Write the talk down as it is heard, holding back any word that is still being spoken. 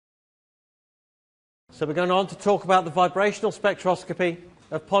So we're going on to talk about the vibrational spectroscopy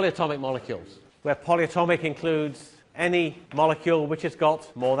of polyatomic molecules, where polyatomic includes any molecule which has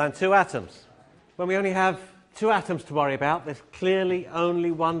got more than two atoms. When we only have two atoms to worry about, there's clearly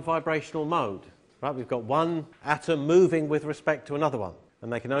only one vibrational mode. Right? We've got one atom moving with respect to another one,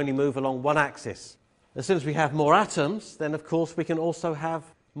 and they can only move along one axis. As soon as we have more atoms, then of course we can also have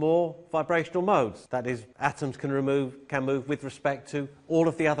more vibrational modes. That is, atoms can move with respect to all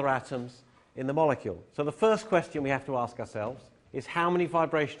of the other atoms in the molecule. So the first question we have to ask ourselves is, how many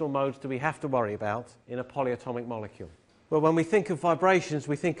vibrational modes do we have to worry about in a polyatomic molecule? Well, when we think of vibrations,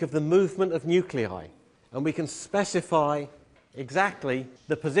 we think of the movement of nuclei, and we can specify exactly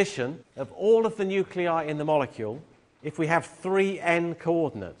the position of all of the nuclei in the molecule if we have 3n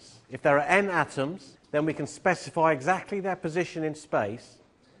coordinates. If there are n atoms, then we can specify exactly their position in space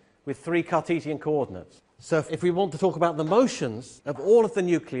with 3 Cartesian coordinates. So if we want to talk about the motions of all of the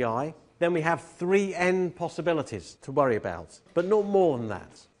nuclei, then we have 3n possibilities to worry about, but not more than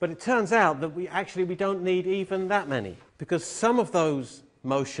that. But it turns out that we don't need even that many, because some of those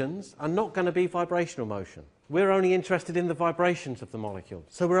motions are not going to be vibrational motion. We're only interested in the vibrations of the molecule.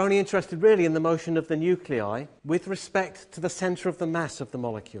 So we're only interested really in the motion of the nuclei with respect to the centre of the mass of the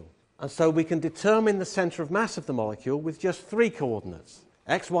molecule. And so we can determine the centre of mass of the molecule with just 3 coordinates.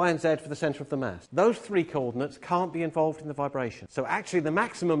 X, Y, and Z for the centre of the mass. Those 3 coordinates can't be involved in the vibration. So actually the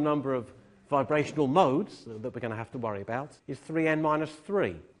maximum number of vibrational modes that we're going to have to worry about is 3n minus 3.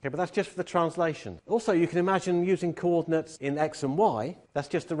 Okay, but that's just for the translation. Also, you can imagine using coordinates in X and Y. That's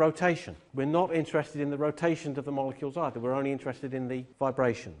just the rotation. We're not interested in the rotations of the molecules either. We're only interested in the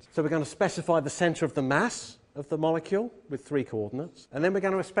vibrations. So we're going to specify the centre of the mass of the molecule with 3 coordinates, and then we're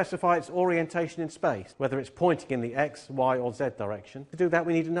going to specify its orientation in space, whether it's pointing in the X, Y, or Z direction. To do that,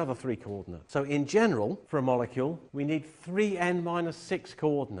 we need another 3 coordinates. So in general, for a molecule, we need 3n minus 6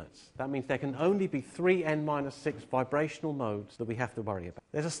 coordinates. That means there can only be 3n minus 6 vibrational modes that we have to worry about.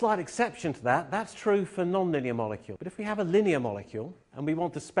 There's a slight exception to that. That's true for non-linear molecules. But if we have a linear molecule and we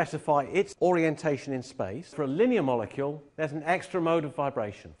want to specify its orientation in space, for a linear molecule, there's an extra mode of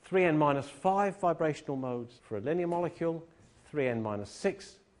vibration. 3n minus 5 vibrational modes for a linear molecule, 3n minus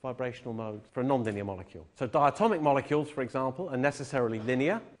 6 vibrational modes for a non-linear molecule. So diatomic molecules, for example, are necessarily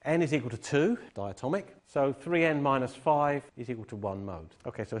linear. N is equal to 2, diatomic. So 3n minus 5 is equal to 1 mode.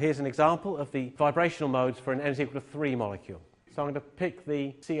 Okay, so here's an example of the vibrational modes for an N is equal to 3 molecule. So I'm going to pick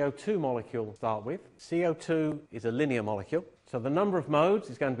the CO2 molecule to start with. CO2 is a linear molecule. So the number of modes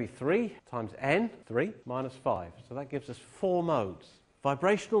is going to be 3 times n, 3, minus 5. So that gives us 4 modes.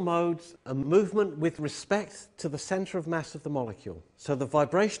 Vibrational modes are movement with respect to the centre of mass of the molecule. So the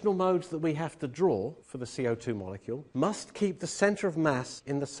vibrational modes that we have to draw for the CO2 molecule must keep the centre of mass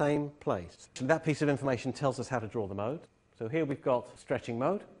in the same place. And that piece of information tells us how to draw the mode. So here we've got stretching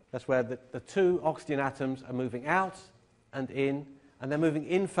mode. That's where the 2 oxygen atoms are moving out and in, and they're moving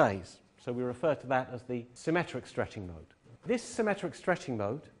in phase. So we refer to that as the symmetric stretching mode. This symmetric stretching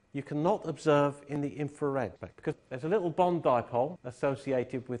mode you cannot observe in the infrared, because there's a little bond dipole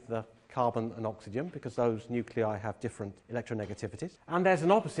associated with the carbon and oxygen, because those nuclei have different electronegativities, and there's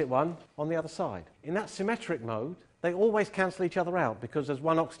an opposite one on the other side. In that symmetric mode, they always cancel each other out, because as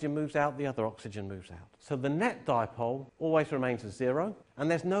one oxygen moves out, the other oxygen moves out. So the net dipole always remains as 0,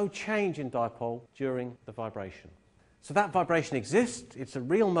 and there's no change in dipole during the vibration. So that vibration exists, it's a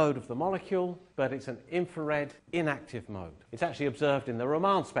real mode of the molecule, but it's an infrared inactive mode. It's actually observed in the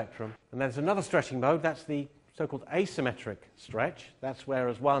Raman spectrum. And there's another stretching mode, that's the so-called asymmetric stretch. That's where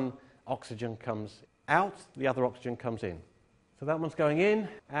as one oxygen comes out, the other oxygen comes in. So that one's going in,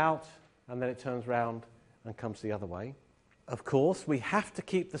 out, and then it turns round and comes the other way. Of course, we have to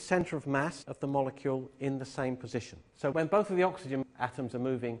keep the centre of mass of the molecule in the same position. So when both of the oxygen atoms are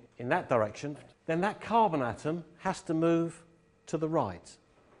moving in that direction, then that carbon atom has to move to the right,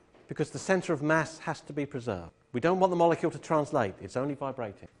 because the centre of mass has to be preserved. We don't want the molecule to translate, it's only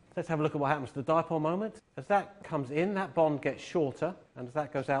vibrating. Let's have a look at what happens to the dipole moment. As that comes in, that bond gets shorter, and as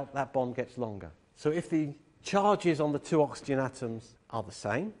that goes out, that bond gets longer. So if the charges on the 2 oxygen atoms are the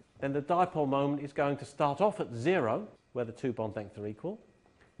same, then the dipole moment is going to start off at 0, where the 2 bond lengths are equal.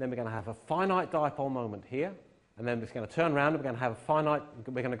 Then we're going to have a finite dipole moment here, and then it's going to turn around, and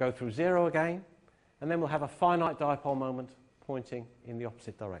we're going to go through 0 again, and then we'll have a finite dipole moment pointing in the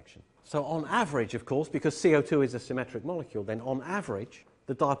opposite direction. So on average, of course, because CO2 is a symmetric molecule, then on average,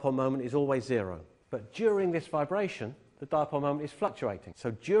 the dipole moment is always 0. But during this vibration, the dipole moment is fluctuating.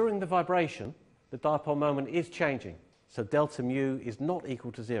 So during the vibration, the dipole moment is changing. So delta mu is not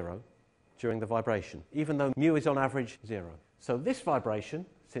equal to 0 during the vibration, even though mu is on average 0. So this vibration,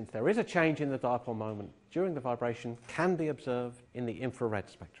 since there is a change in the dipole moment during the vibration, can be observed in the infrared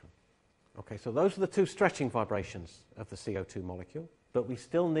spectrum. Okay, so those are the two stretching vibrations of the CO2 molecule, but we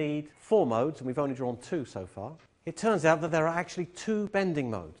still need 4 modes, and we've only drawn 2 so far. It turns out that there are actually 2 bending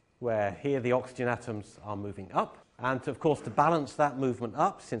modes, where here the oxygen atoms are moving up, and of course to balance that movement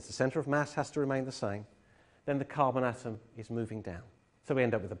up, since the centre of mass has to remain the same, then the carbon atom is moving down. So we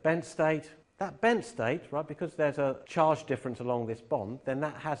end up with a bent state. That bent state, right, because there's a charge difference along this bond, then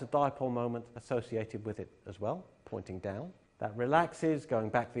that has a dipole moment associated with it as well, pointing down. That relaxes, going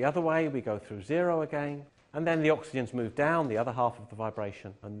back the other way, we go through 0 again, and then the oxygens move down, the other half of the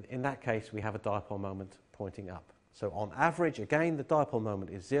vibration, and in that case we have a dipole moment pointing up. So on average, again, the dipole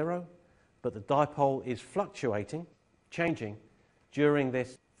moment is 0, but the dipole is fluctuating, changing, during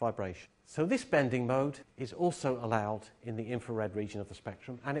this vibration. So this bending mode is also allowed in the infrared region of the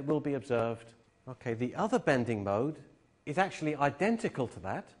spectrum, and it will be observed. Okay, the other bending mode is actually identical to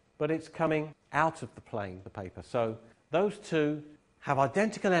that, but it's coming out of the plane, the paper. So those two have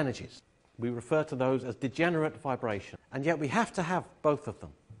identical energies. We refer to those as degenerate vibration, and yet we have to have both of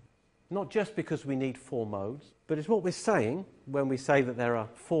them. Not just because we need 4 modes, but it's what we're saying when we say that there are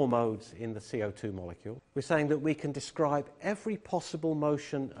 4 modes in the CO2 molecule. We're saying that we can describe every possible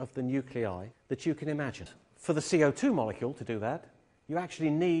motion of the nuclei that you can imagine. For the CO2 molecule to do that, you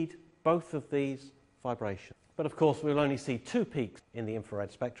actually need both of these vibrations. But of course, we'll only see 2 peaks in the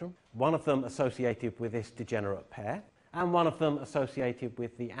infrared spectrum, one of them associated with this degenerate pair, and one of them associated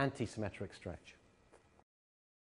with the anti-symmetric stretch.